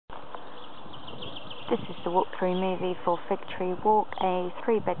This is the walkthrough movie for Fig Tree Walk, a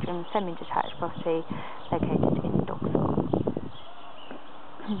 3-bedroom semi-detached property located in Dogsall.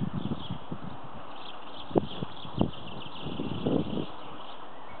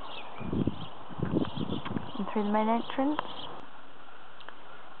 And through the main entrance,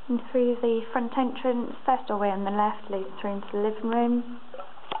 and through the front entrance, first doorway on the left leads through into the living room.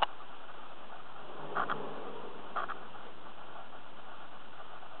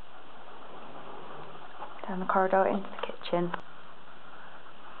 Down the corridor into the kitchen.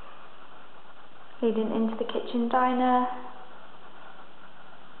 Leading into the kitchen diner,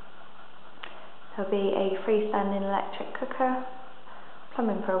 there'll be a freestanding electric cooker,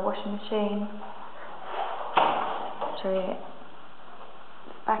 plumbing for a washing machine. Through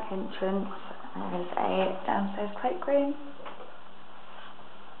the back entrance, there is a downstairs cloakroom.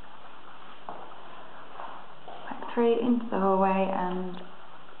 Back through into the hallway and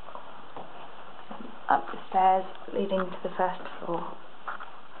up the stairs leading to the first floor.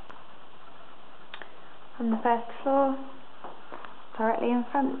 On the first floor, directly in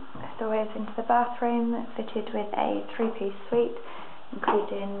front, this doorway is into the bathroom, fitted with a 3-piece suite,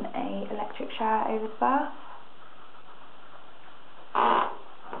 including an electric shower over the bath.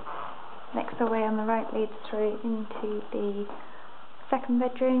 Next doorway on the right leads through into the second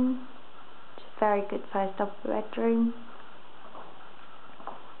bedroom, which is a very good sized double bedroom.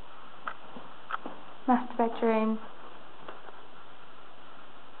 Master bedroom.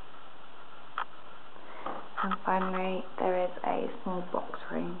 And finally, there is a small box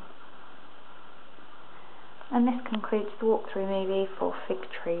room. And this concludes the walkthrough movie for Fig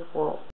Tree Walk.